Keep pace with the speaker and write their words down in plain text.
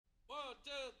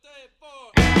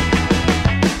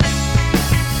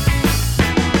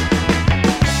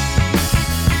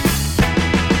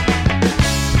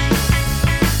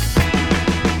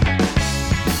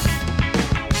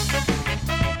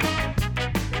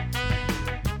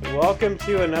Welcome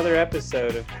to another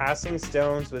episode of Passing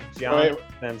Stones with John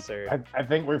Spencer. I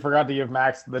think we forgot to give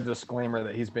Max the disclaimer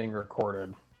that he's being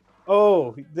recorded.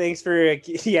 Oh, thanks for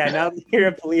now that you're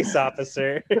a police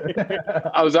officer.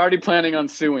 I was already planning on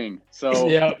suing, so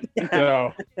Yep.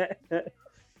 So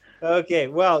Okay,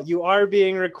 well, you are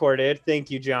being recorded.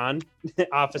 Thank you, John,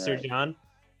 Officer Right. John.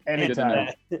 anytime.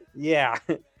 Yeah,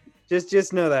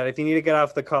 just know that if you need to get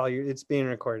off the call, it's being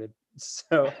recorded.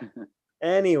 So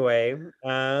anyway,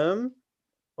 well,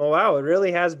 wow, it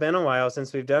really has been a while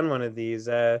since we've done one of these.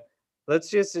 Let's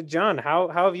just, John, how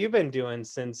have you been doing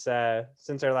since our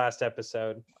last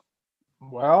episode?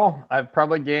 Well, I've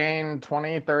probably gained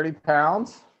 20, 30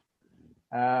 pounds.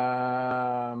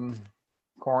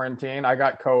 Quarantine. I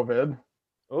got COVID.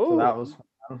 Oh, So that was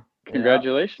fun.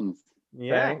 congratulations.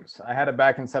 yeah. Thanks. I had it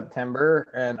back in September,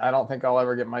 and I don't think I'll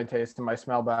ever get my taste and my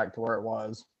smell back to where it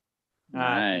was.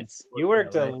 Nice. You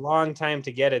worked a Right. long time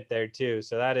to get it there too,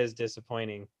 so that is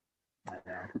disappointing. I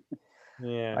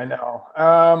Yeah.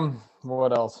 know.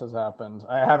 What else has happened?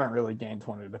 I haven't really gained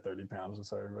 20 to 30 pounds, just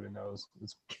so everybody knows.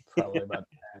 It's probably about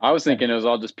I was thinking it was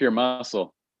all just pure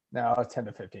muscle. no, it's 10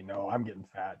 to 15. No, I'm getting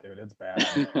fat, dude. It's bad.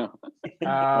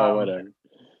 Oh, whatever.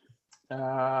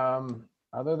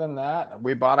 Other than that,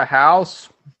 we bought a house.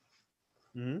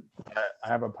 Mhm. I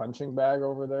have a punching bag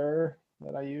over there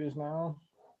that I use now.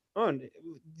 Oh, and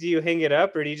do you hang it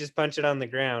up or do you just punch it on the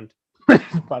ground?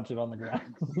 Punch it on the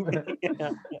ground.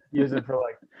 Yeah, Use it for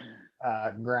like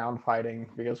ground fighting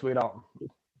because we don't.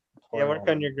 work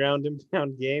on your ground and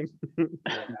pound game.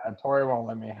 Tori won't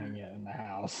let me hang it in the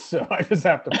house, so I just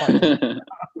have to punch it.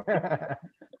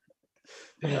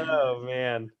 Oh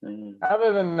man.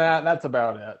 Other than that, that's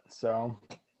about it. So,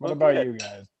 what Well, about good. you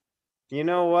guys? You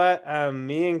know what?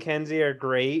 Me and Kenzie are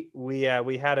great. We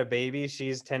had a baby.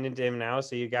 She's tending to him now.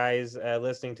 So you guys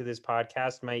listening to this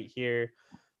podcast might hear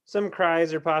some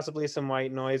cries or possibly some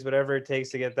white noise, whatever it takes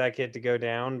to get that kid to go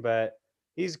down. But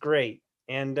he's great.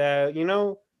 And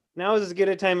now is as good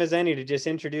a time as any to just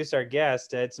introduce our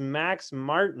guest. It's Max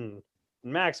Martin.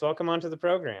 Max, welcome onto the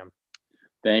program.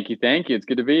 Thank you. It's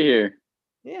good to be here.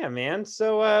 Yeah, man.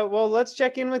 So well, let's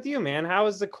check in with you, man. How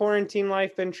has the quarantine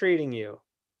life been treating you?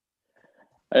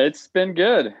 It's been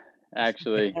good,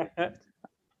 actually.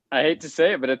 I hate to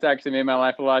say it, but it's actually made my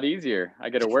life a lot easier. I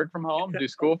get to work from home, do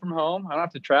school from home. I don't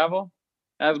have to travel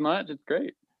as much. It's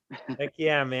great. Heck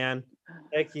yeah, man.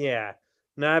 Heck yeah.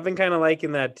 No, I've been kind of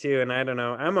liking that too. And I don't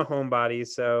know, I'm a homebody,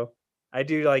 so I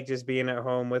do like just being at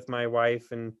home with my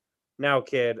wife and now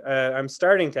kid. I'm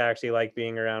starting to actually like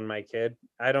being around my kid.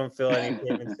 I don't feel any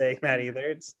shame in saying that either.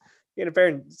 It's being a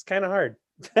parent, it's kind of hard.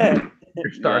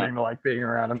 You're starting to like being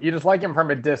around him. You just like him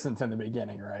from a distance in the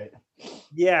beginning, right?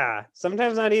 Yeah,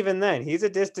 sometimes not even then. He's a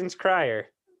distance crier.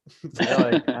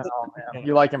 Really? Oh, man.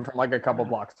 You like him from like a couple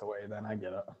blocks away, then I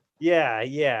get it.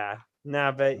 Yeah.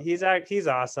 Nah, but he's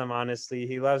awesome, honestly.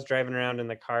 He loves driving around in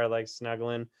the car, like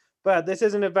snuggling. But this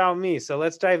isn't about me, so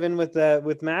let's dive in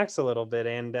with Max a little bit.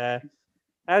 And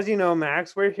as you know,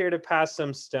 Max, we're here to pass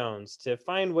some stones to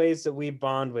find ways that we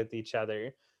bond with each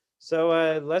other.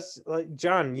 So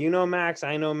John, you know Max,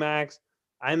 I know Max.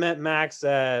 I met Max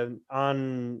on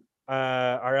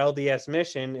our LDS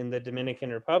mission in the Dominican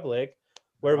Republic,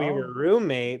 where we were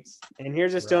roommates. And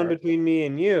here's a stone Right. between me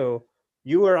and you.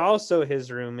 You were also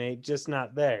his roommate, just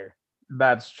not there.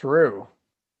 That's true.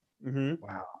 Mm-hmm.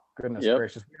 Wow. Goodness Yep.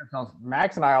 gracious.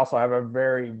 Max and I also have a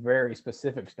very, very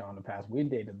specific stone to pass. We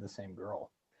dated the same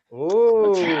girl.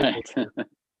 Oh, That's right.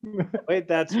 wait,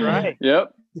 that's right.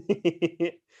 Yep.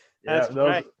 That's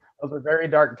right. Those are very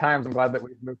dark times. I'm glad that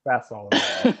we've moved past all of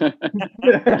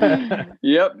that.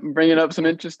 Yep. Bringing up some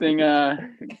interesting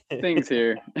things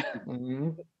here.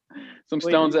 Mhm. Some Wait,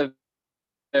 stones I've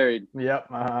buried. Yep.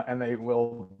 And they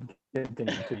will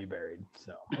continue to be buried.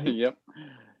 So, Yep.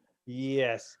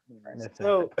 Yes. trying to think,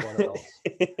 So, what else?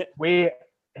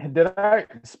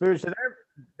 Spooch,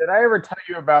 did I ever tell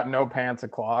you about No Pants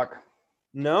O'Clock?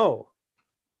 no.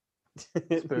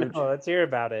 Spooch. No, let's hear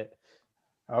about it.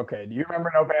 Okay. Do you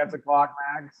remember No Pants O'Clock,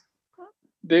 Max?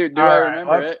 Dude, do All I right,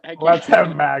 remember it? Heck Let's yeah.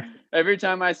 have Max. Every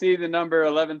time I see the number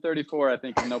 1134, I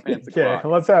think of No Pants Okay, O'Clock.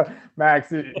 let's have Max.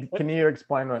 Can you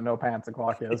explain what No Pants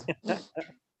O'Clock is?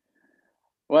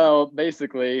 Well,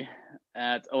 basically,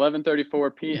 at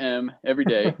 11:34 p.m. every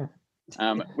day,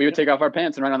 we would take off our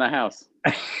pants and run on the house.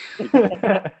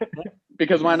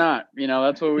 Because why not?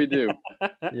 That's what we do.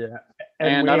 Yeah.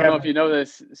 And we I don't know have- if you know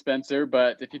this, Spencer,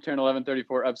 but if you turn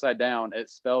 11:34 upside down, it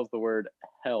spells the word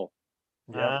hell.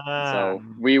 Yep. So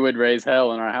we would raise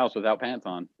hell in our house without pants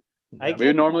on. I We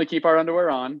would normally keep our underwear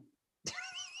on.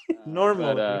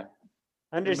 Normally. But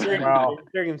Under certain Wow.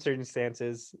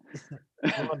 circumstances.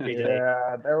 Won't be today.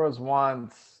 Yeah, there was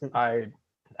once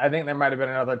I think there might have been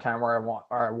another time where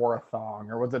I wore a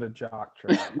thong, or was it a jock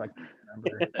strap? I can't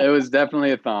remember. It was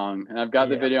definitely a thong, and I've got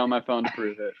the Yeah. video on my phone to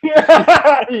prove it.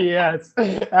 Yes,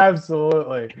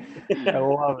 absolutely. I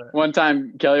love it. One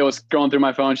time, Kelly was scrolling through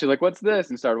my phone. She's like, "What's this?"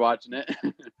 and started watching it.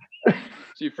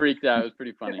 She freaked out. It was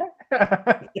pretty funny.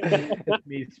 It's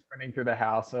me sprinting through the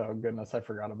house. Oh goodness, I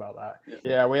forgot about that.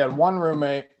 Yeah, we had one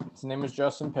roommate. His name is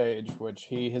Justin Page, which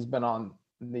he has been on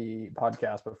the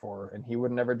podcast before, and he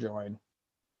would never join.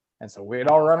 And so we'd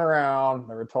all run around.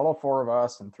 There were a total 4 of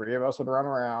us, and 3 of us would run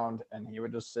around, and he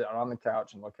would just sit on the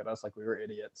couch and look at us like we were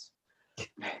idiots.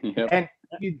 Yep. And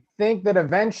you'd think that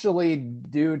eventually,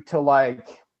 due to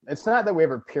like, it's not that we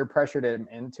ever peer pressured him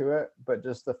into it, but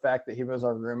just the fact that he was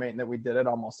our roommate and that we did it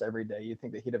almost every day, you'd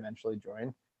think that he'd eventually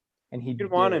join. And he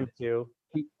You'd want did. him to.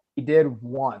 He did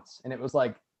once, and it was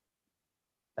like,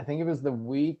 I think it was the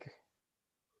week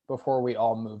before we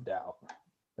all moved out,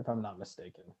 if I'm not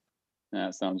mistaken. Yeah,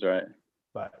 that sounds right.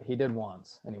 But he did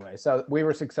once anyway, so we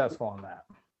were successful on that.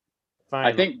 Fine.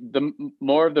 I think the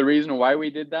more of the reason why we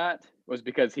did that was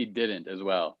because he didn't as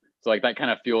well. So like that kind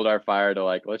of fueled our fire to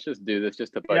like, let's just do this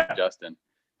just to bug Yeah. Justin.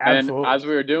 Absolutely. And as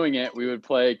we were doing it, we would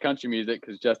play country music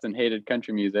because Justin hated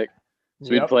country music.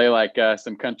 So Yep. we'd play like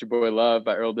some Country Boy Love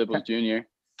by Earl Dibbles Jr.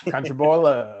 Country Boy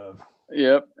Love.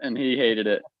 Yep, and he hated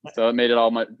it. So it made it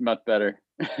all much better.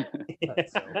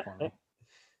 That's so funny.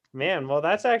 Man, well,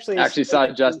 that's actually Actually saw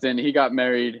Justin. He got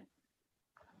married.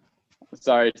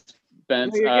 Sorry,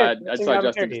 Spence. No, you're I good. Justin saw got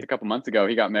Justin married. just a couple months ago.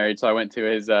 He got married, so I went to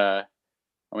his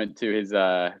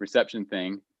reception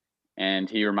thing, and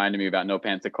he reminded me about No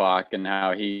Pants O'Clock and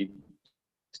how he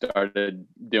started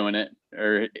doing it.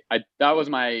 Or that was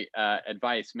my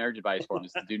marriage advice for him,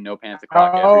 is to do No Pants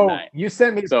O'Clock every night. You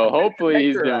sent me. So hopefully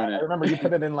he's picture of doing that. I it. remember you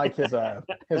put it in like his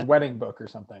wedding book or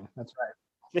something. That's right.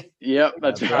 Yep,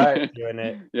 that's That's right. right. doing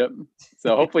it. Yep.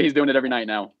 So hopefully he's doing it every night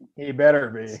now. He better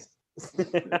be.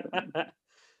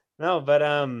 No, but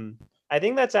I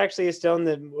think that's actually a stone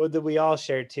that we all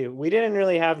share too. We didn't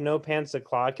really have No Pants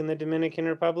O'Clock in the Dominican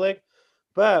Republic,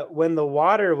 but when the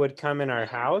water would come in our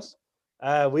house,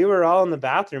 we were all in the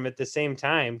bathroom at the same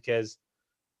time because,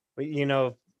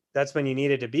 that's when you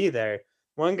needed to be there.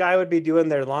 One guy would be doing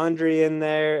their laundry in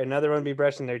there, another one would be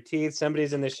brushing their teeth,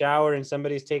 somebody's in the shower, and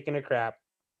somebody's taking a crap.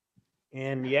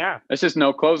 And yeah, It's just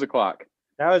no close o'clock.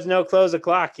 that was no close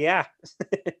o'clock. Yeah.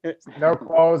 No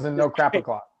clothes and no crap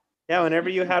o'clock. Yeah, whenever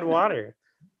you had water.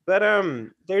 But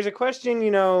there's a question,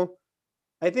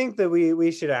 I think that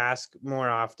we should ask more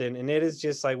often, and it is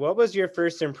just like, what was your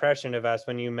first impression of us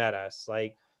when you met us?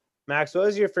 Like, Max, what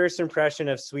was your first impression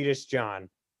of Swedish John?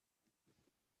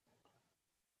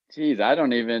 Jeez, I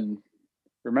don't even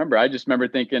remember. I just remember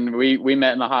thinking we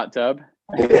met in the hot tub.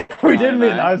 We did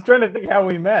meet. I was trying to think how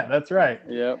we met. That's right.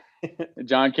 Yep.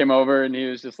 John came over and he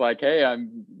was just like, "Hey,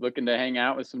 I'm looking to hang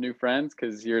out with some new friends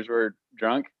because yours were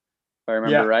drunk. If I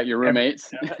remember right, your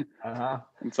roommates." Uh-huh.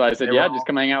 And so I said, They "Yeah, were just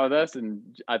come hang out with us." And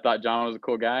I thought John was a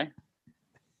cool guy.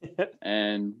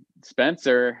 And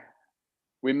Spencer,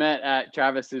 we met at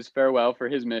Travis's farewell for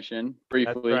his mission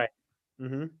briefly. That's right.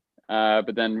 Mm-hmm.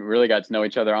 But then really got to know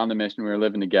each other on the mission. We were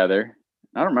living together.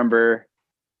 I don't remember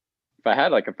if I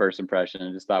had like a first impression.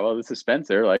 I just thought, well, this is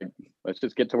Spencer. Like, let's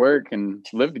just get to work and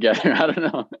live together. I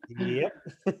don't know.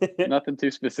 Yep. Nothing too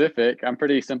specific. I'm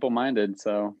pretty simple-minded,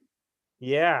 so.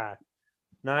 Yeah.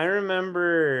 No, I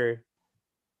remember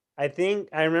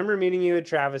meeting you at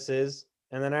Travis's,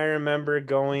 and then I remember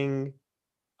going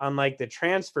on like the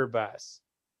transfer bus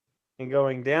and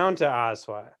going down to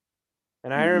Oshawa.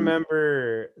 And I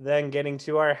remember then getting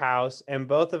to our house, and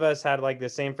both of us had like the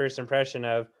same first impression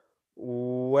of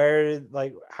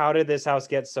how did this house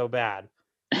get so bad?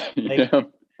 Like,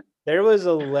 there was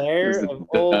a layer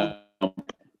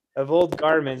of old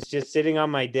garments just sitting on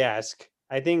my desk.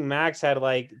 I think Max had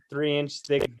like 3-inch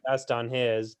thick dust on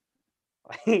his.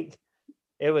 Like,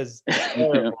 it was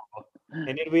terrible.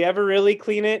 And did we ever really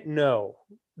clean it? No,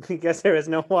 because there was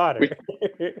no water.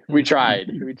 We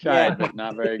tried, but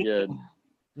not very good.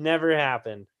 Never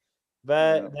happened.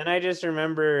 But then I just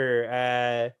remember,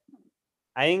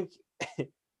 I think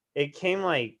it came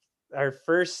like our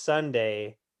first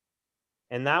Sunday,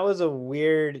 and that was a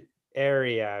weird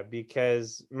area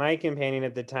because my companion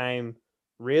at the time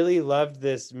really loved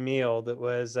this meal that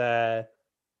was a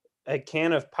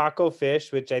can of Paco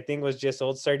fish, which I think was just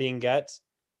old sardine guts,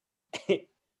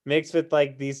 mixed with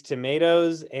like these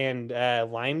tomatoes and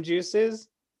lime juices,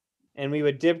 and we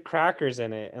would dip crackers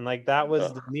in it, and like that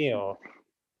was the meal.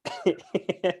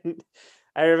 And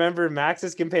I remember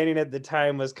Max's companion at the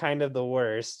time was kind of the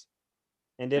worst,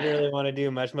 and didn't really want to do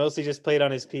much. Mostly just played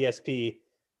on his PSP.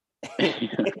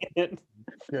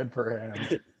 Good for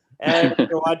him. And I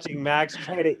remember watching Max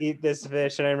try to eat this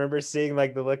fish, and I remember seeing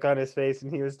like the look on his face,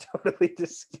 and he was totally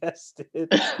disgusted.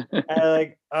 I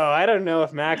like, oh, I don't know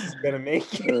if Max is gonna make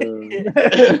it,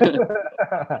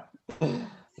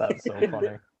 That's so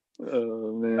funny.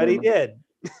 Oh man. but he did.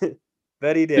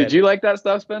 But he did. Did you like that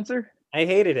stuff, Spencer? I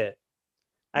hated it.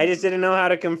 I just didn't know how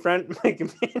to confront my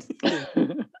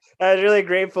companion. I was really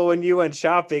grateful when you went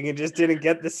shopping and just didn't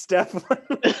get the stuff.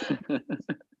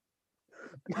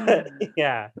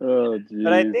 Yeah. Oh, geez.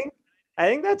 But I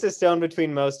think that's a stone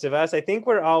between most of us. I think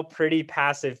we're all pretty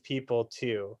passive people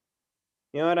too.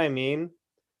 You know what I mean?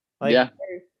 Like, yeah.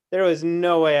 there was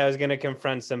no way I was going to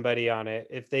confront somebody on it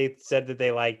if they said that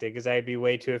they liked it, because I'd be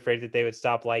way too afraid that they would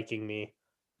stop liking me.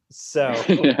 So,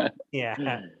 yeah.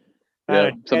 yeah.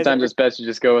 Yeah. Sometimes it's best to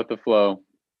just go with the flow.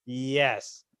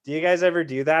 Yes. Do you guys ever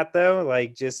do that though?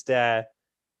 Like, just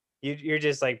you're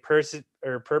just like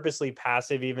purposely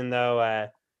passive, even though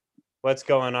what's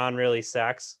going on really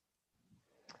sucks.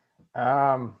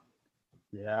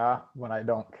 Yeah, when I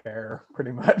don't care,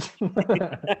 pretty much,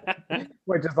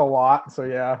 which is a lot. So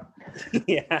yeah.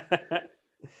 Yeah.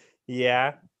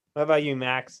 Yeah. What about you,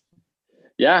 Max?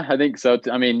 Yeah, I think so.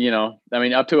 I mean,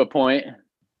 up to a point.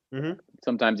 Mhm.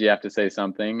 Sometimes you have to say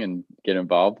something and get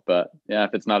involved, but yeah,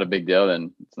 if it's not a big deal,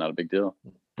 then it's not a big deal.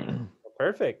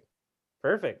 Perfect.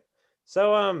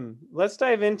 So let's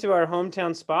dive into our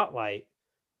hometown spotlight.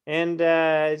 And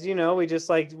as you know,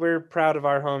 we're proud of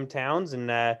our hometowns,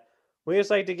 and we just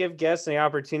like to give guests the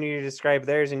opportunity to describe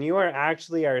theirs. And you are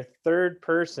actually our third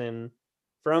person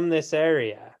from this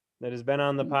area that has been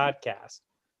on the podcast.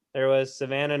 There was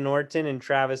Savannah Norton and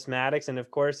Travis Maddox, and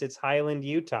of course it's Highland,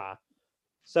 Utah.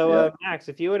 So Yeah. Max,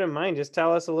 if you wouldn't mind, just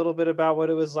tell us a little bit about what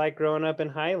it was like growing up in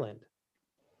Highland.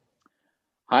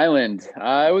 Highland,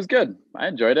 it was good. I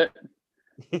enjoyed it.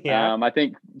 Yeah. I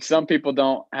think some people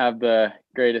don't have the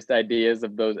greatest ideas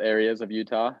of those areas of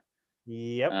Utah.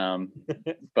 Yep.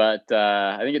 But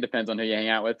I think it depends on who you hang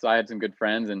out with. So I had some good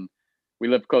friends, and we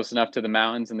lived close enough to the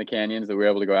mountains and the canyons that we were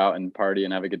able to go out and party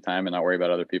and have a good time and not worry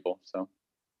about other people. So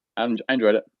I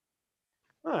enjoyed it.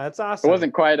 Oh, that's awesome. It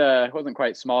wasn't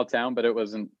quite small town, but it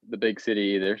wasn't the big city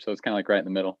either. So it's kind of like right in the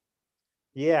middle.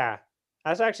 Yeah.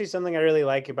 That's actually something I really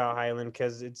like about Highland,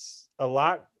 because it's a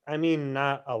lot. I mean,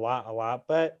 not a lot,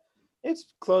 but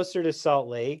it's closer to Salt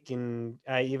Lake, and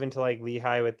even to like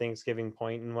Lehigh with Thanksgiving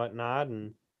Point and whatnot.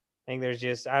 And I think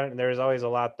there's always a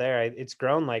lot there. It's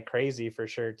grown like crazy for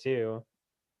sure too.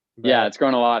 Yeah, But it's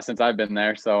grown a lot since I've been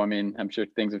there. So I mean, I'm sure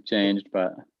things have changed,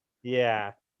 but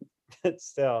yeah, but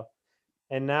still.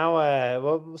 And now,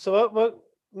 what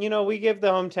we give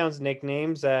the hometowns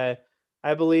nicknames. I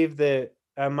believe that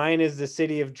mine is the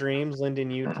City of Dreams,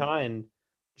 Linden, Utah, and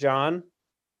John.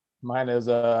 Mine is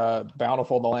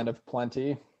Bountiful, the Land of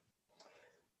Plenty.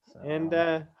 And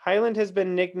Highland has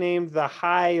been nicknamed the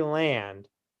Highland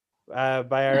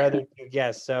by our other two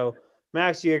guests. So,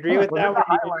 Max, do you agree with was that? it the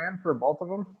Highland for both of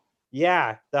them?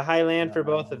 Yeah, the Highland for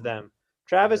both of them.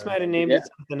 Travis Okay. might have named Yeah. it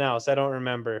something else. I don't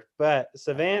remember. But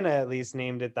Savannah at least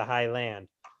named it the Highland.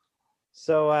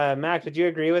 So, Max, would you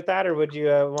agree with that, or would you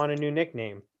want a new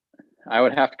nickname? I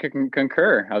would have to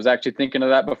concur. I was actually thinking of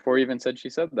that before you even said she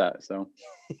said that. So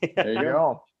there you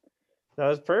go. That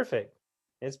was perfect.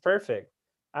 It's perfect.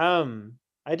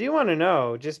 I do want to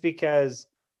know, just because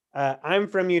I'm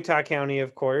from Utah County,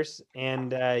 of course,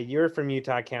 and you're from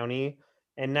Utah County,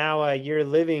 and now you're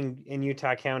living in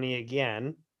Utah County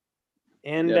again.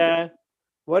 And Yep.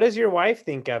 what does your wife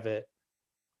think of it?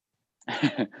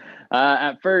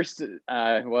 At first,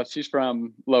 well, she's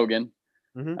from Logan.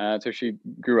 Mhm. That's where she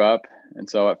grew up. And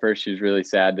so at first she was really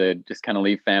sad to just kind of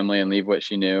leave family and leave what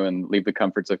she knew and leave the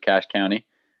comforts of Cache County.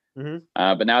 Mhm.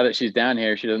 But now that she's down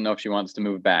here, she doesn't know if she wants to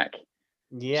move back.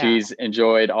 Yeah. She's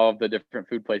enjoyed all of the different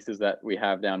food places that we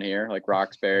have down here, like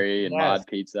Roxbury and Yes. Mod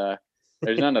Pizza.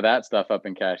 There's none of that stuff up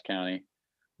in Cache County.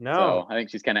 No. So I think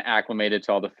she's kind of acclimated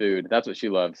to all the food. That's what she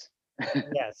loves.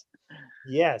 Yes.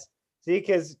 Yes. See,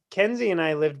 because Kenzie and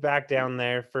I lived back down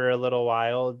there for a little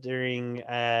while during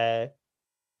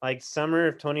like summer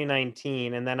of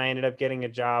 2019, and then I ended up getting a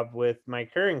job with my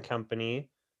current company,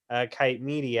 Kite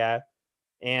Media,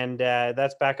 and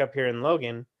that's back up here in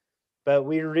Logan. But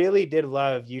we really did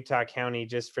love Utah County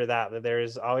just for that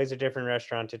there's always a different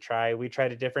restaurant to try. We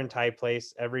tried a different Thai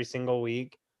place every single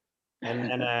week, and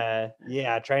then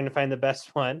yeah, trying to find the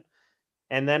best one.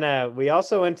 And then we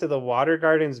also went to the Water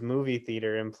Gardens movie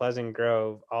theater in Pleasant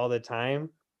Grove all the time,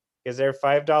 because their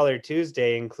 $5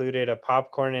 Tuesday included a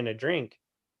popcorn and a drink.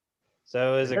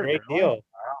 So it was a great deal. Wow.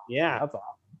 Yeah. That's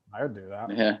awesome. I would do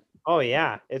that. Yeah. Oh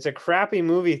yeah, it's a crappy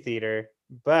movie theater,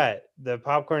 but the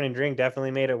popcorn and drink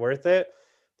definitely made it worth it.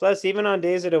 Plus, even on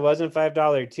days that it wasn't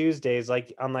 $5 Tuesdays,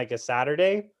 like on like a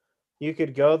Saturday, you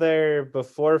could go there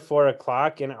before 4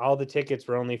 o'clock, and all the tickets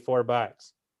were only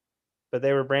 $4. But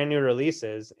they were brand new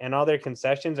releases, and all their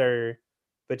concessions are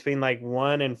between like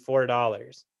 $1 and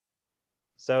 $4.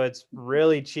 So it's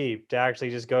really cheap to actually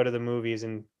just go to the movies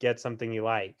and get something you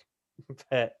like.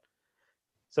 But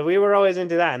so we were always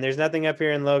into that, and there's nothing up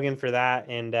here in Logan for that.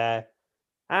 And I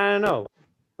don't know,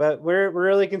 but we're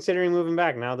really considering moving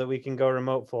back now that we can go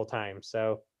remote full time.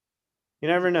 So you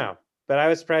never know. But I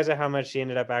was surprised at how much she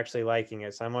ended up actually liking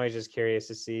it. So I'm always just curious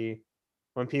to see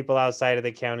when people outside of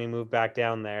the county move back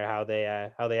down there how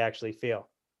they actually feel.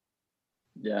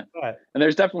 Yeah. But And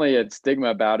there's definitely a stigma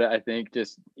about it. I think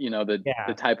just, the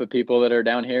yeah, type of people that are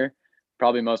down here,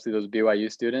 probably mostly those BYU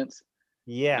students.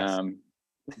 yes,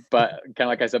 But kind of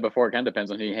like I said before, it kind of depends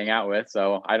on who you hang out with.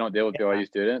 So I don't deal with yeah. BYU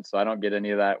students, so I don't get any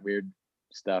of that weird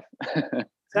stuff.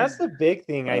 That's the big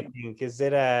thing I But think is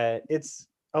that it's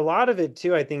a lot of it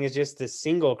too. I think is just the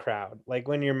single crowd. Like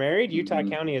when you're married, Utah mhm,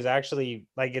 County is actually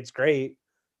like it's great.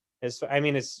 It's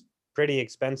pretty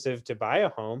expensive to buy a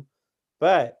home,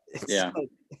 but it's yeah,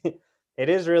 like it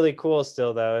is really cool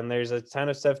still though, and there's a ton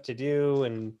of stuff to do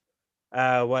and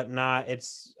whatnot.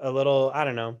 It's a little, I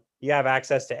don't know, you have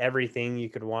access to everything you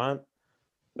could want,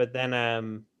 but then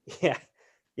yeah,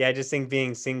 yeah, I just think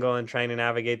being single and trying to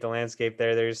navigate the landscape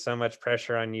there's so much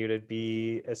pressure on you to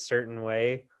be a certain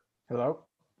way. Hello?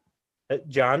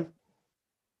 John?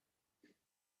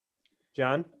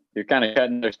 John? you're kind of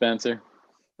cutting there, Spencer.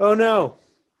 Oh no.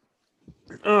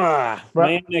 Ah, my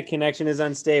But internet connection is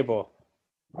unstable.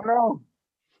 oh no,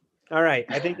 All right,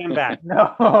 I think I'm back.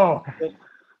 no.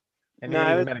 And No, he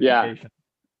I needs was medication.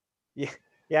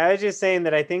 yeah, I was just saying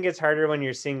that I think it's harder when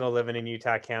you're single living in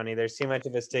Utah County. There's too much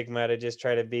of a stigma to just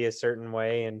try to be a certain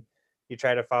way and you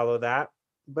try to follow that.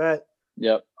 But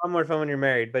Yep. a lot more fun when you're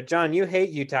married. But John, you hate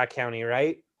Utah County,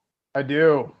 right? I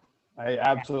do. I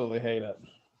absolutely hate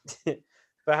it.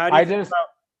 But how do you I feel just about,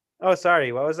 oh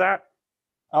sorry, what was that?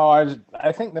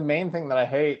 I think the main thing that I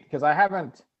hate, because I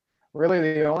haven't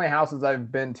really, the only houses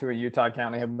I've been to in Utah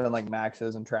County have been like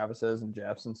Max's and Travis's and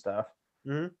Jeff's and stuff.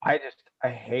 Hmm. I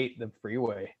hate the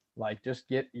freeway. Like, just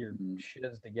get your Mhm.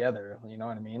 shiz together. You know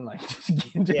what I mean? Like,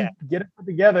 Yeah. get it put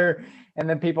together, and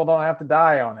then people don't have to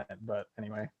die on it. But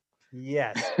anyway,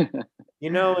 Yes.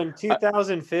 In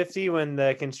 2050, when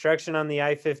the construction on the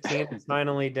I-15 is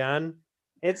finally done,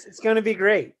 it's going to be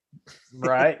great.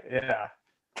 right? Yeah.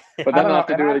 But I then don't I'll know. have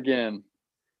to And do it again.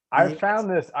 I've Yes. found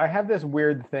this. I have this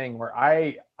weird thing where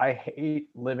I hate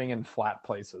living in flat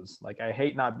places. Like, I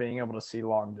hate not being able to see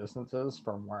long distances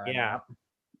from where I'm Yeah. at.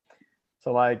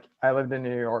 So like, I lived in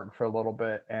New York for a little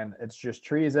bit, and it's just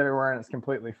trees everywhere, and it's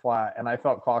completely flat, and I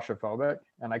felt claustrophobic.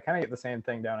 And I kind of get the same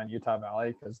thing down in Utah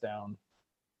Valley, because down,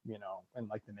 in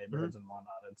like the neighborhoods and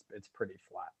whatnot, it's pretty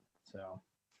flat. So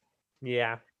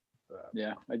Yeah.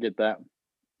 Yeah, I get that.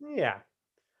 Yeah.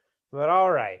 But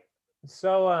all right.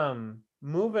 So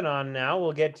moving on now,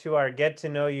 we'll get to our get to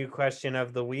know you question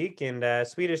of the week, and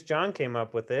Swedish John came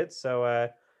up with it. So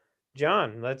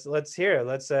John, let's hear it.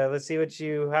 Let's see what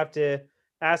you have to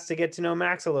ask to get to know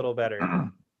Max a little better.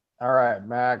 all right,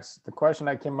 Max, the question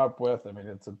I came up with, I mean,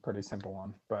 it's a pretty simple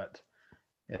one, but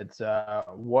it's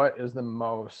what is the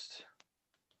most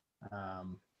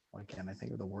why can't I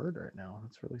think of the word right now?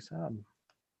 That's really sad.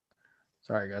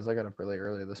 Sorry guys, I got up really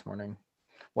early this morning.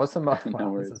 What's the most No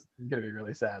wow, this worries. is gonna be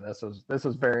really sad. This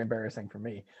was very embarrassing for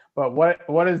me. But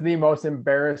what is the most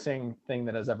embarrassing thing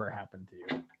that has ever happened to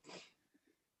you?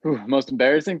 Whew, most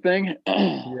embarrassing thing?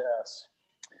 Yes.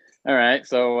 All right.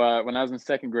 So when I was in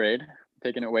second grade,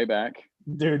 taking it way back.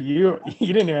 Dude, you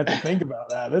didn't even have to think about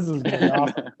that. This is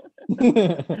gonna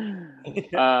be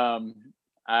awesome.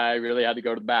 I really had to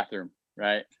go to the bathroom,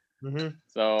 right? Hmm.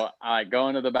 So I go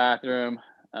into the bathroom,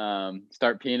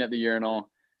 start peeing at the urinal,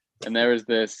 and there was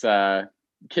this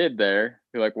kid there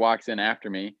who like walks in after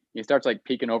me. He starts like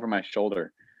peeking over my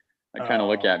shoulder, like trying to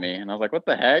look at me, and I was like, "What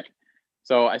the heck?"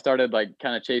 So I started like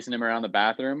kind of chasing him around the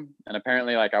bathroom, and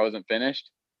apparently like I wasn't finished,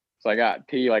 so I got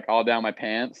pee like all down my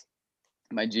pants,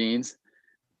 my jeans,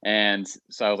 and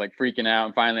so I was like freaking out.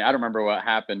 And finally, I don't remember what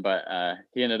happened, but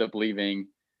he ended up leaving,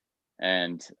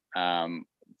 and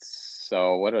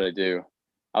so what did I do?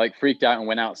 I like freaked out and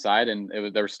went outside, and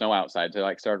there was snow outside, so I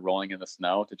like started rolling in the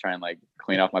snow to try and like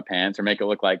clean off my pants or make it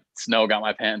look like snow got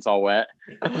my pants all wet.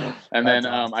 And then That's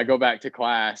awesome. I go back to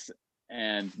class,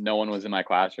 and no one was in my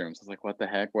classroom. So I was like, "What the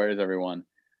heck? Where is everyone?"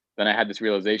 Then I had this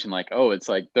realization, like, "Oh, it's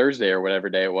like Thursday or whatever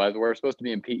day it was. We're supposed to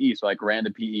be in PE." So I like ran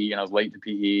to PE, and I was late to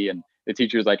PE, and the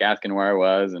teacher was like asking where I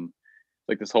was, and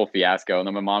like this whole fiasco. And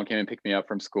then my mom came and picked me up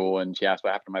from school, and she asked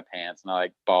what happened to my pants, and I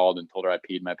like bawled and told her I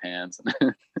peed my pants.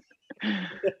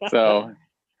 So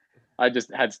I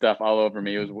just had stuff all over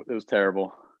me. It was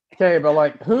terrible. Okay, but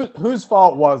like, whose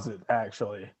fault was it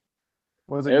actually?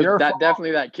 Was it your fault?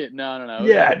 Definitely that kid. No.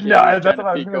 Yeah, no, that's what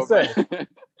I was gonna say.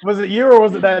 Was it you, or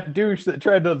was it that douche that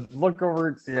tried to look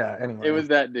over? Yeah, anyway. It was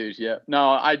that douche. Yeah.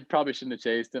 No, I probably shouldn't have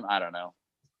chased him. I don't know.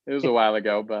 It was a while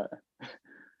ago, but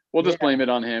we'll just blame it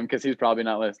on him because he's probably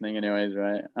not listening, anyways,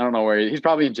 right? I don't know where he's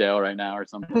probably in jail right now or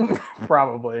something.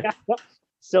 Probably.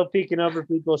 Still peeking over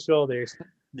people's shoulders.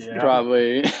 Yeah.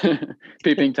 Probably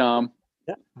peeping Tom.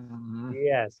 Mhm.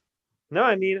 Yes. No,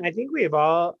 I mean, I think we've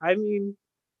all. I mean,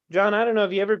 John, I don't know.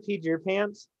 Have you ever peed your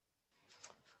pants?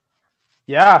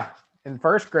 Yeah, in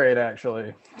first grade,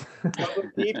 actually.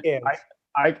 Pee pants.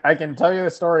 I can tell you the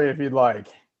story if you'd like.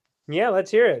 Yeah,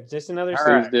 let's hear it. Just another All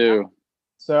story. Please do.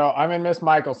 So I'm in Miss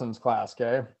Michelson's class,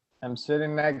 okay? I'm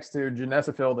sitting next to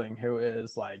Janessa Fielding, who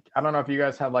is like, I don't know if you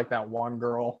guys had like that one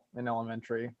girl in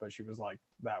elementary, but she was like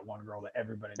that one girl that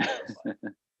everybody knows. Like,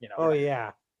 you know. Oh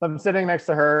yeah. So I'm sitting next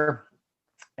to her,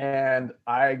 and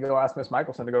I go ask Miss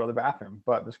Michelson to go to the bathroom.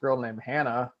 But this girl named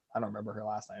Hannah, I don't remember her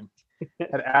last name,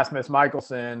 had asked Miss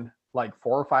Michelson like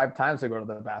 4 or 5 times to go to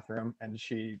the bathroom, and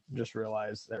she just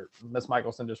realized that Miss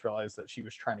Michelson just realized that she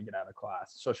was trying to get out of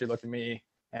class. So she looked at me,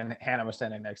 and Hannah was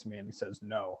standing next to me, and he says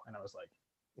no, and I was like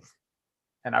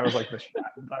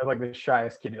the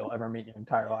shyest kid you'll ever meet in your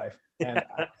entire life. And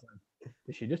I was like,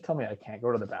 did she just tell me I can't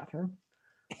go to the bathroom?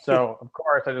 So of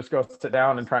course I just go sit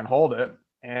down and try and hold it,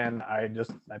 and I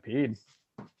peed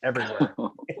everywhere.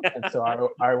 And so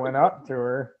I went up to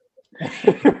her.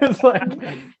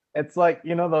 It's like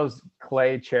you know those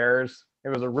clay chairs. It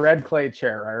was a red clay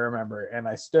chair, I remember, and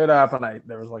I stood up, and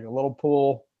there was like a little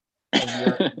pool of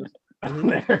urine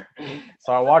there.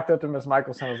 So I walked up to Miss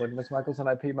Michelson. I was like, Miss Michelson,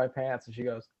 I peed my pants, and she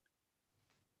goes,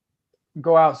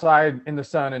 go outside in the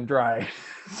sun and dry.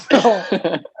 So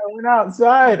I went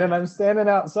outside, and I'm standing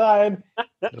outside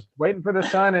just waiting for the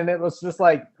sun, and it was just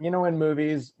like, you know, in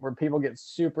movies where people get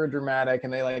super dramatic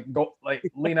and they like go like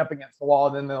lean up against the wall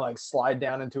and then they like slide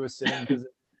down into a sitting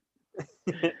position.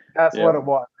 That's what it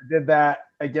was. I did that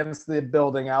against the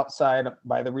building outside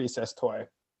by the recess toy.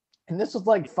 And this was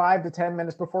like 5 to 10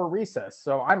 minutes before recess.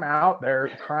 So I'm out there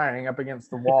crying up against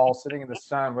the wall, sitting in the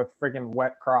sun with freaking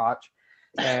wet crotch.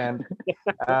 And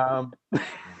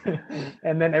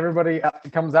and then everybody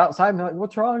comes outside and they're like,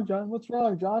 what's wrong, John? What's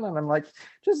wrong, John? And I'm like,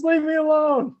 just leave me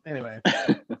alone. Anyway,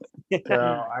 so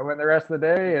I went the rest of the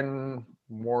day and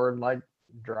wore like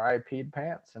dry peed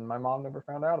pants, and my mom never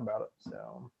found out about it.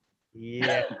 So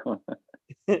yeah.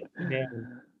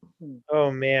 Man.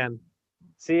 Oh man.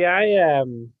 See, I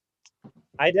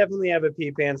definitely have a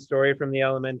pee pants story from the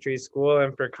elementary school,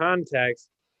 and for context,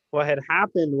 what had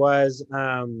happened was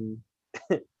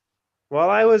while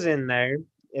I was in there,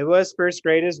 it was first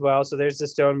grade as well. So there's the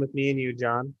stone with me and you,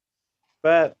 John.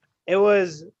 But it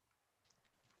was,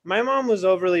 my mom was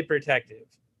overly protective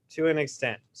to an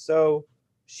extent. So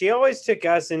she always took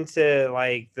us into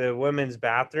like the women's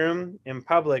bathroom in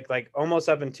public, like almost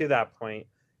up until that point.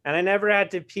 And I never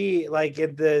had to pee like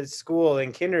at the school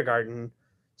in kindergarten.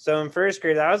 So in first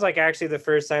grade, that was like actually the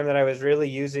first time that I was really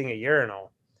using a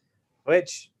urinal,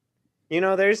 which, you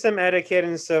know, there's some etiquette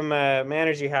and some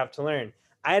manners you have to learn.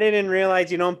 I didn't realize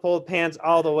you don't pull pants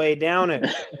all the way down it.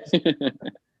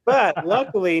 But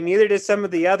luckily, neither did some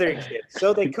of the other kids.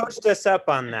 So they coached us up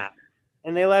on that.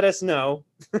 And they let us know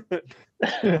the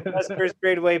best first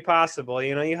grade way possible.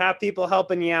 You know, you have people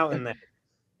helping you out in there.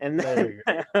 And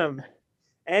then,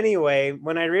 anyway,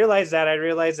 when I realized that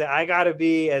I got to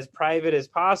be as private as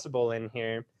possible in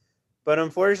here. But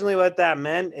unfortunately, what that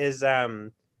meant is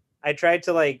I tried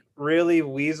to like really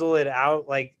weasel it out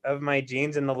like of my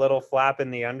jeans and the little flap in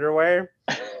the underwear.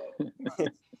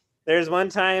 There's one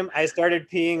time I started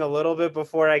peeing a little bit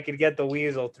before I could get the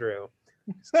weasel through.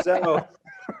 So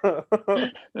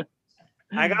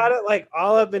I got it like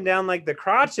all up and down like the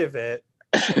crotch of it.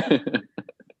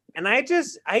 And I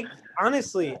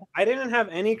honestly, I didn't have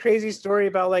any crazy story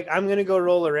about like, I'm going to go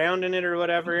roll around in it or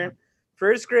whatever.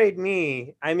 First grade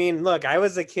me, I mean, look, I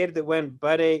was a kid that went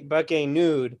bucket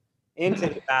nude into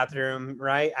the bathroom,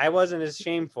 right? I wasn't as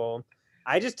shameful.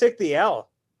 I just took the L.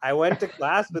 I went to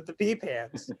class with the pee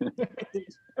pants.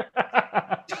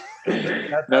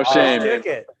 No shame. I took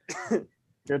it.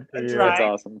 Good for you. That's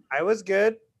awesome. I was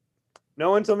good.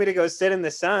 No one told me to go sit in the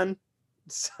sun.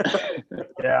 So,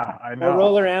 yeah, I know. or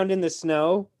roll around in the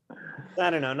snow. I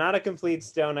don't know. Not a complete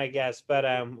stone, I guess, but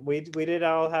we did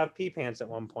all have pee pants at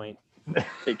one point.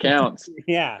 It counts.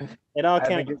 Yeah, it all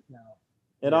counts.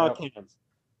 It all counts.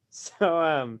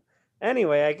 So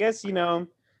Anyway, I guess,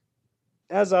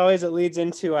 as always, it leads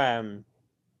into our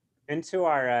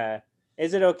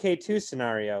is it okay to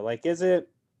scenario. Like, is it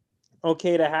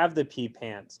okay to have the pee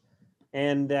pants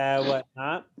and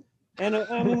whatnot? And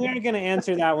I mean, we aren't going to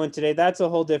answer that one today. That's a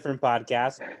whole different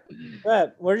podcast.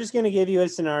 But we're just going to give you a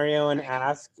scenario and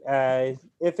ask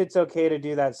if it's okay to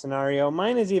do that scenario.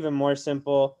 Mine is even more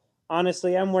simple.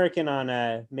 Honestly, I'm working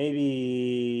on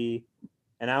maybe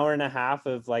an hour and a half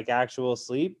of like actual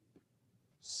sleep.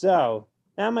 So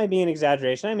that might be an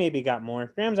exaggeration. I maybe got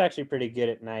more. Graham's actually pretty good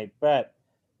at night. But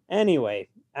anyway,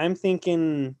 I'm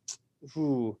thinking,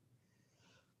 is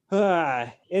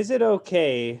it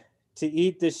okay to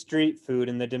eat the street food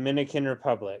in the Dominican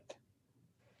Republic?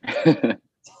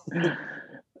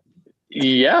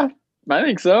 Yeah, I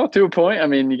think so. To a point. I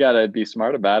mean, you gotta be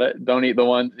smart about it. Don't eat the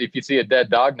ones. If you see a dead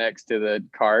dog next to the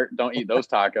cart, don't eat those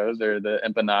tacos or the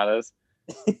empanadas,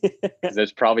 because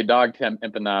there's probably dog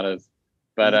empanadas.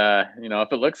 But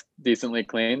if it looks decently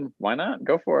clean, why not?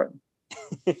 Go for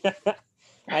it.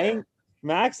 I think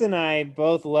Max and I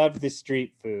both loved the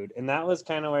street food, and that was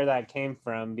kind of where that came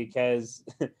from, because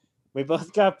we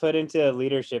both got put into a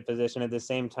leadership position at the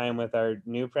same time with our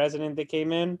new president that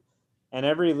came in. And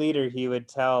every leader he would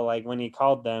tell, like when he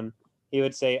called them, he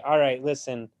would say, all right,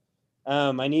 listen,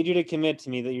 I need you to commit to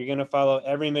me that you're going to follow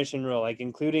every mission rule, like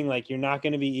including like you're not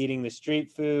going to be eating the street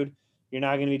food. You're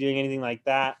not going to be doing anything like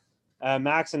that.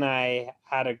 Max and I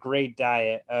had a great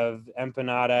diet of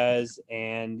empanadas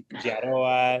and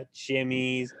gyroa,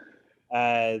 chimneys,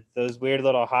 those weird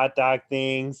little hot dog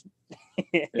things.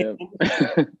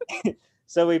 it.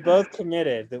 So we both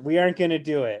committed that we aren't going to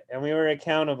do it, and we were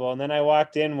accountable. And then I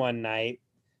walked in one night,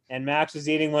 and Max was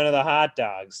eating one of the hot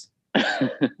dogs.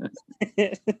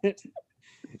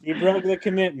 He broke the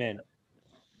commitment.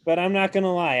 But I'm not going to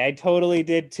lie, I totally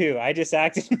did too. I just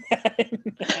acted mad.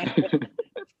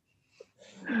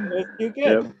 It was too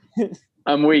good. Yep.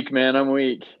 I'm weak, man. I'm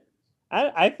weak.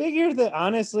 I figured that,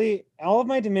 honestly, all of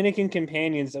my Dominican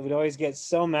companions would always get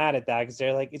so mad at that, because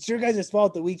they're like, it's your guys'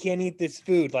 fault that we can't eat this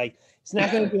food. Like, it's not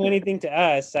going to do anything to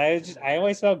us. I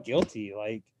always felt guilty.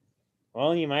 Like,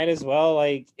 well, you might as well,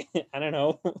 like, I don't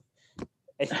know.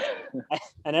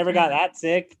 I never got that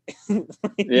sick.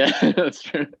 Yeah, that's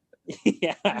true.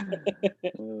 Yeah.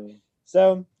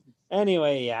 So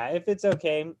anyway, yeah, if it's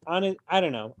okay, I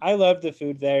don't know. I love the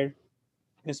food there,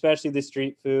 especially the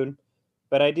street food.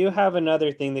 But I do have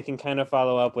another thing that can kind of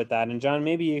follow up with that. And John,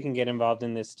 maybe you can get involved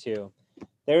in this too.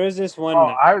 There was this one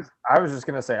night. I was just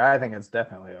gonna say I think it's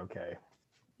definitely okay.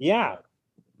 Yeah.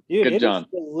 Dude, Good, it John. is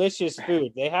delicious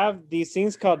food. They have these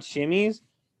things called shimmies.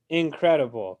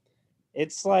 Incredible.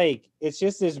 It's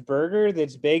just this burger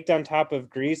that's baked on top of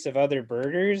grease of other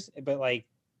burgers, but like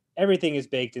everything is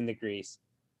baked in the grease.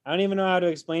 I don't even know how to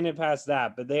explain it past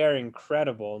that, but they are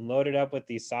incredible and loaded up with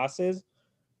these sauces.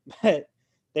 But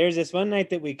there's this one night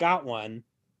that we got one,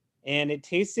 and it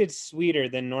tasted sweeter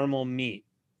than normal meat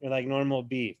or like normal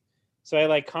beef. So I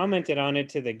like commented on it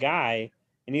to the guy,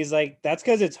 and he's like, that's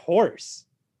because it's horse.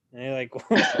 And I'm like,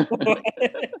 what?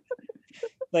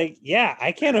 Like, yeah,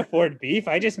 I can't afford beef.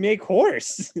 I just make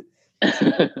horse.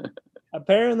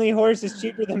 Apparently horse is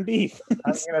cheaper than beef. I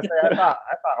was gonna say I thought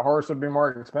horse would be more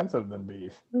expensive than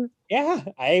beef. Yeah,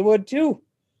 I would too.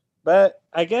 But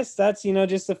I guess that's,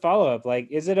 just a follow-up. Like,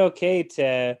 is it okay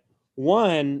to,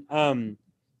 one,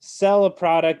 sell a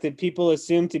product that people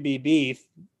assume to be beef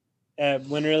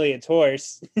when really it's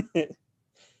horse?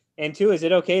 And two, is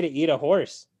it okay to eat a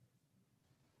horse?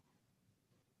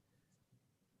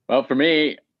 Well, for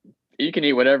me, you can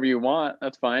eat whatever you want.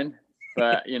 That's fine.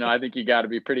 But, I think you got to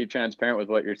be pretty transparent with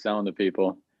what you're selling to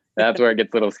people. That's where it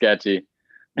gets a little sketchy.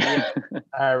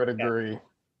 I would agree.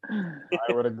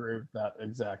 I would agree with that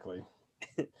exactly.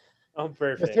 Oh,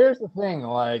 perfect. Here's the thing,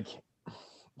 like,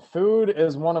 food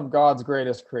is one of God's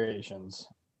greatest creations.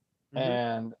 Mm-hmm.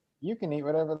 And you can eat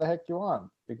whatever the heck you want,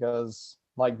 because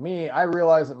like me, I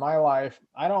realize that my life,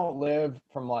 I don't live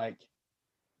from like,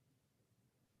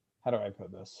 how do I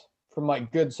put this? From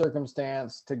like good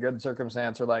circumstance to good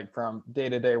circumstance, or like from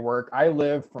day-to-day work. I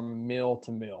live from meal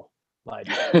to meal.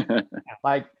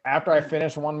 Like after I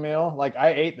finish one meal, like I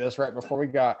ate this right before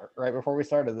we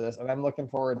started this, and I'm looking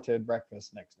forward to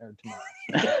breakfast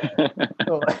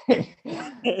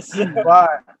tomorrow.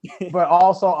 But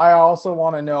also I also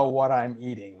want to know what I'm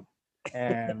eating,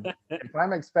 and if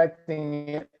I'm expecting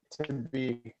it to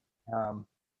be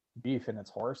beef and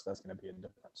it's horse, that's going to be a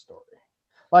different story.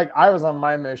 Like I was on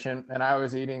my mission and I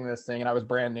was eating this thing and I was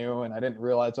brand new and I didn't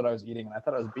realize what I was eating, and I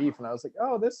thought it was beef, and I was like,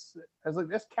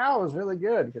 this cow is really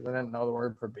good, because I didn't know the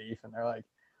word for beef, and they're like,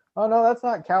 oh no, that's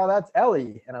not cow, that's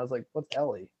Ellie. And I was like, what's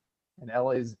Ellie? And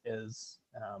Ellie's is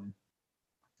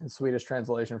The Swedish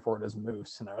translation for it is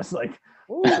moose, and I was like,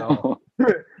 Ooh, so,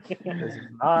 this is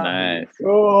not Nice. moose.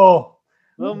 Cool.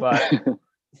 little But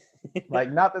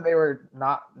like, not that they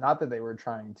were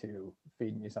trying to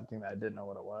feed me something that I didn't know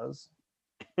what it was,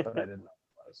 but I didn't know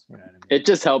what it was. You know what I mean? It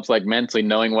just helps like mentally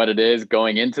knowing what it is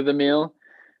going into the meal,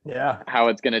 Yeah. how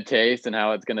it's going to taste and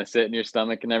how it's going to sit in your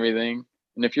stomach and everything.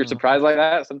 And if you're Mhm. surprised like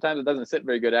that, sometimes it doesn't sit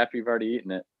very good after you've already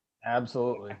eaten it.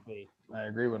 Absolutely. exactly. I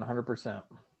agree 100%.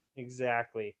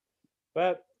 Exactly.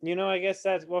 But I guess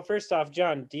that's well, first off,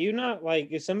 John, do you not like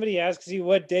if somebody asks you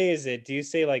what day is it, do you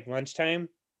say like lunchtime?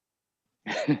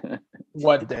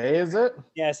 What day is it?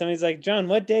 Yeah, somebody's like, John,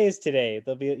 what day is today?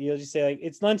 You'll just say like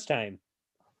it's lunchtime.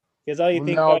 Because all you Well,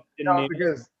 think no, about is the no,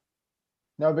 news.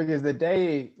 because the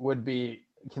day would be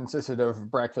consisted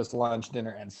of breakfast, lunch,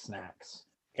 dinner, and snacks.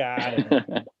 Got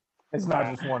it. It's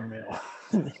not just one meal.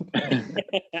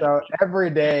 So every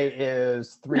day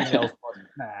is 3 meals plus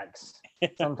snacks.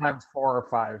 Sometimes 4 or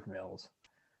 5 meals.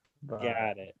 But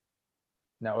Got it.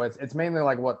 no, it's mainly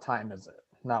like what time is it,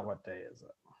 not what day is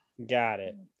it. Got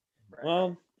it. Right.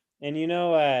 Well,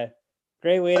 and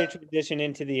great way to transition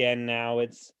into the end now.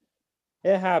 It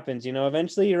happens,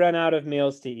 eventually you run out of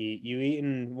meals to eat. You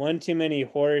eaten one too many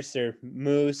horse or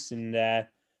moose and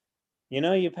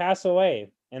you pass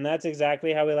away. And that's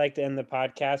exactly how we like to end the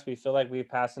podcast. We feel like we've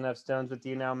passed enough stones with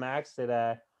you now, Max,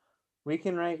 that we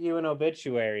can write you an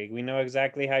obituary. We know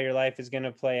exactly how your life is going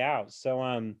to play out. So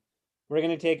we're going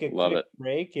to take a Love quick it.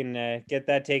 break and get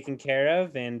that taken care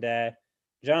of. And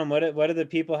John, what do the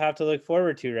people have to look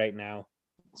forward to right now?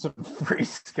 Some free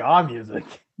ska music.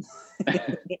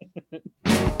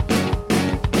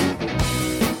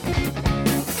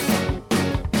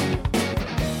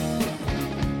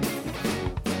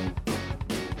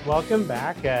 Welcome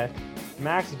back.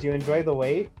 Max, did you enjoy the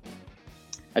wait?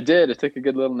 I did. I took a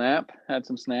good little nap, had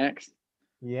some snacks.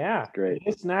 Yeah. Great. It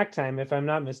is snack time, if I'm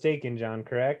not mistaken, John,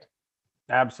 correct?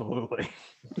 Absolutely.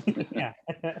 Yeah.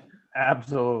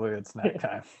 Absolutely, it's snack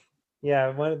time. Yeah,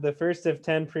 one of the first of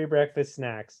 10 pre-breakfast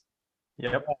snacks.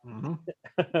 Yep. Mhm.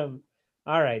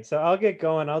 All right, so I'll get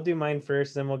going. I'll do mine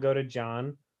first, then we'll go to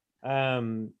John.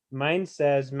 Mine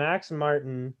says Max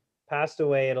Martin passed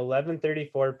away at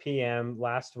 11:34 p.m.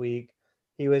 last week.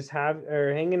 He was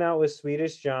hanging out with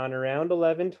Swedish John around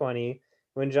 11:20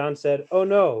 when John said, "Oh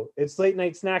no, it's late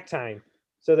night snack time."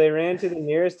 So they ran to the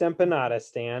nearest empanada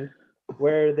stand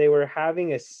where they were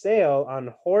having a sale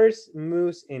on horse,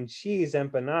 moose, and cheese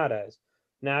empanadas.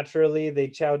 Naturally, they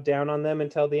chowed down on them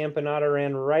until the empanada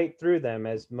ran right through them,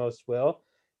 as most will,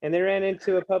 and they ran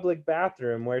into a public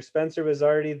bathroom where Spencer was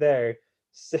already there,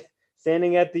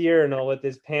 standing at the urinal with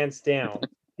his pants down.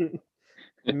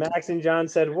 Max and John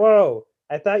said, "Whoa,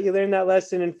 I thought you learned that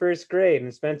lesson in first grade."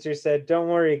 And Spencer said, "Don't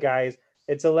worry, guys.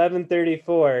 It's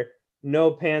 11:34.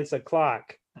 No pants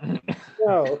o'clock."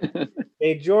 So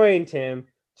they joined him,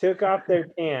 took off their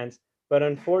pants, but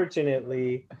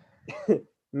unfortunately,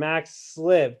 Max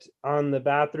slipped on the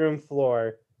bathroom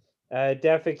floor,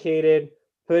 defecated,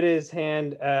 put his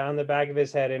hand on the back of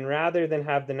his head, and rather than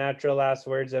have the natural last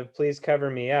words of "please cover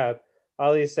me up,"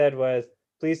 all he said was,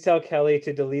 "Please tell Kelly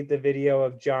to delete the video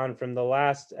of John from the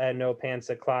last No Pants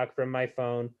O'Clock from my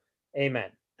phone.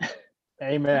 Amen."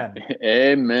 Amen.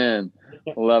 Amen.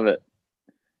 Love it.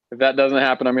 If that doesn't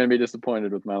happen, I'm going to be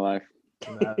disappointed with my life.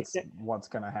 That's what's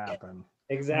going to happen.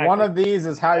 Exactly. One of these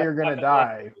is how you're going to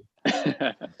die.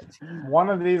 One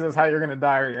of these is how you're going to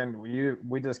die, and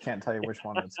we just can't tell you which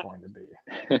one it's going to be.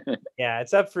 Yeah,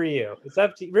 it's up for you. It's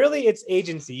up to really. It's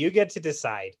agency. You get to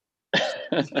decide.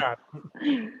 Oh,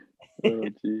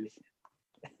 jeez.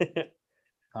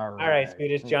 All All right,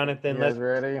 Swedish Jonathan, You guys let's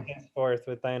ready? forth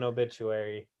with thine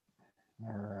obituary.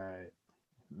 All right.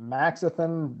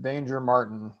 Maxathan Danger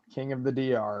Martin, king of the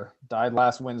DR, died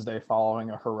last Wednesday following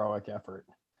a heroic effort.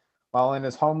 While in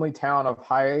his homely town of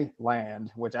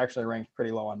Highland, which actually ranked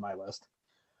pretty low on my list,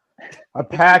 a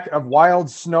pack of wild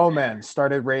snowmen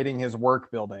started raiding his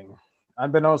work building.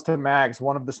 Unbeknownst to Max,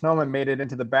 one of the snowmen made it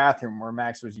into the bathroom where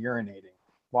Max was urinating.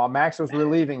 While Max was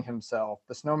relieving himself,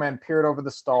 the snowman peered over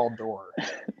the stall door.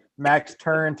 Max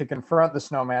turned to confront the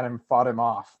snowman and fought him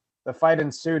off. The fight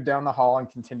ensued down the hall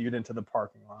and continued into the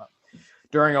parking lot.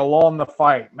 During a lull in the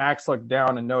fight, Max looked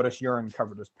down and noticed urine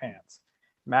covered his pants.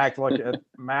 Max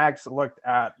looked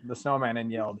at the snowman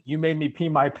and yelled, "You made me pee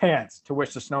my pants," to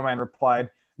which the snowman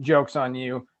replied, "Joke's on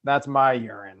you, that's my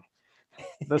urine."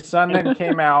 The sun then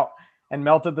came out and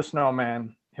melted the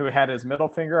snowman, who had his middle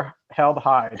finger held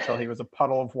high till he was a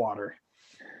puddle of water.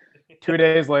 2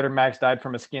 days later, Max died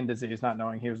from a skin disease, not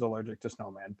knowing he was allergic to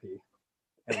snowman pee.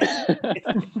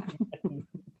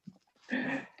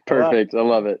 Perfect. I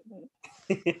love it.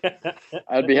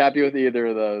 I'd be happy with either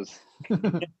of those.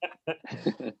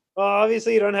 Well,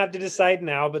 obviously you don't have to decide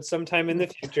now, but sometime in the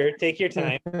future, take your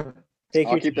time.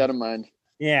 I'll keep that in mind.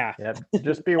 Yeah. Yeah,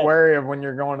 just be wary of when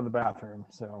you're going to the bathroom.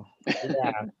 So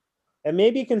Yeah. And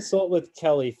maybe consult with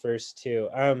Kelly first too.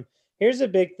 Here's a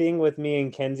big thing with me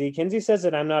and Kenzie. Kenzie says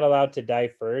that I'm not allowed to die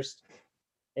first.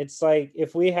 It's like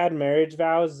if we had marriage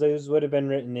vows, those would have been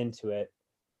written into it.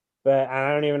 But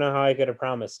I don't even know how I could have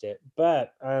promised it.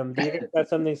 But do you think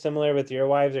that's something similar with your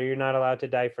wives, or you're not allowed to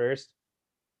die first?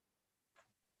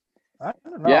 I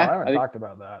don't know. Yeah, I haven't I think- talked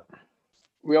about that.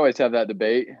 We always have that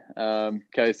debate.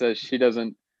 Kelly says she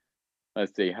doesn't.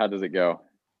 Let's see, how does it go?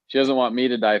 She doesn't want me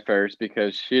to die first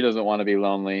because she doesn't want to be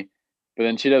lonely, but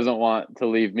then she doesn't want to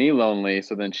leave me lonely,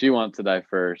 so then she wants to die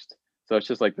first. So it's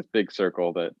just like this big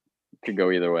circle that could go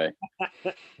either way.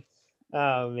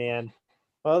 Oh man.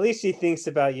 Well, at least she thinks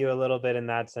about you a little bit in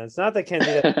that sense. Not that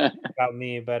Kenzie doesn't think about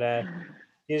me, but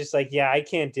you're just like, yeah, I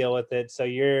can't deal with it. So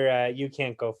you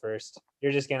can't go first.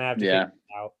 You're just gonna have to Yeah. figure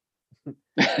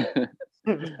it out.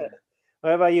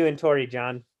 What about you and Tori,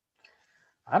 John?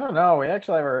 I don't know. We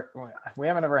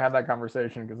haven't ever had that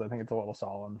conversation because I think it's a little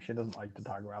solemn. She doesn't like to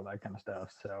talk about that kind of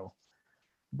stuff. So,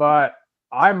 but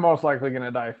I'm most likely going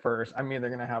to die first. I'm either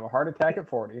going to have a heart attack at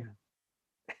 40,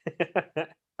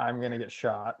 I'm going to get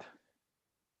shot,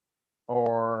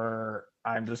 or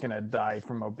I'm just going to die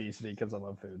from obesity because I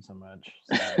love food so much.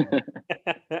 So,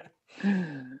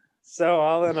 So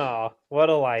all in all, what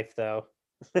a life though.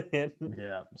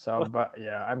 yeah. So, but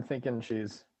yeah, I'm thinking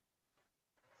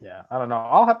yeah, I don't know.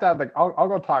 I'll have to have I'll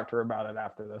go talk to her about it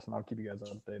after this, and I'll keep you guys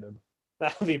updated.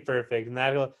 That'll be perfect. And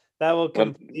that will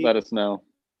complete. Let us know.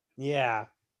 Yeah.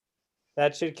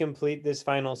 That should complete this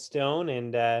final stone.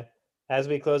 And as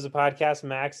we close the podcast,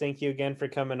 Max, thank you again for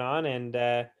coming on. And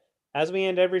as we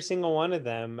end every single one of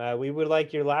them, we would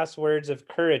like your last words of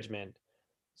encouragement.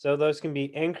 So those can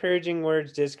be encouraging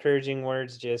words, discouraging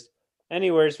words, just any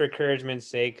words for encouragement's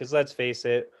sake. Because let's face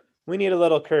it, we need a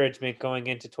little encouragement going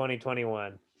into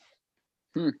 2021.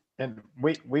 And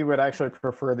we would actually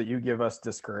prefer that you give us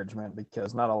discouragement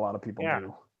because not a lot of people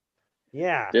do.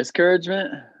 Yeah.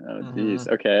 Discouragement? Oh, geez.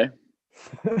 Okay.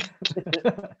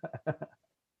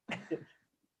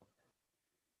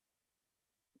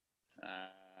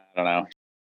 I don't know.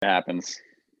 It happens.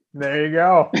 There you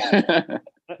go.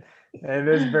 It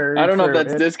is very I don't know true. if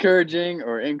that's discouraging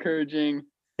or encouraging.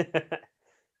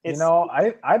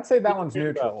 I'd say that one's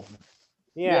neutral.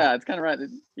 Yeah, it's kind of right.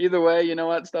 Either way, you know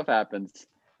what? Stuff happens.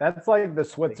 That's like the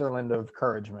Switzerland of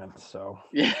encouragement. So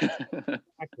Yeah.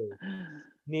 Exactly.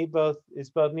 Need both. It's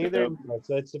both neither and both.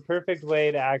 So it's a perfect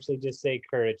way to actually just say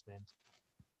encouragement.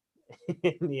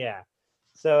 Yeah.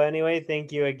 So anyway,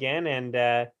 thank you again.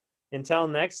 And until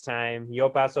next time, yo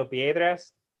paso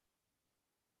piedras.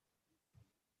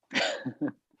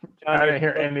 John, I didn't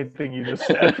hear anything you just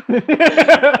said.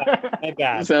 My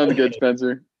bad. Sounds good,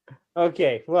 Spencer.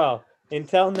 Okay, well,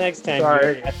 until next time,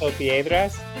 Sorry. yo paso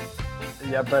piedras.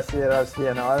 Ya pasieras,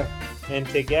 señor. And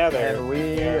together, And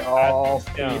we are all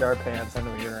Stone. feed our pants and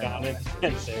we are John and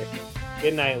Spencer.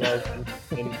 Good night, Logan,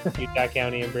 in Utah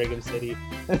County and Brigham City.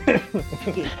 and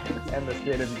the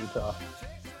state of Utah.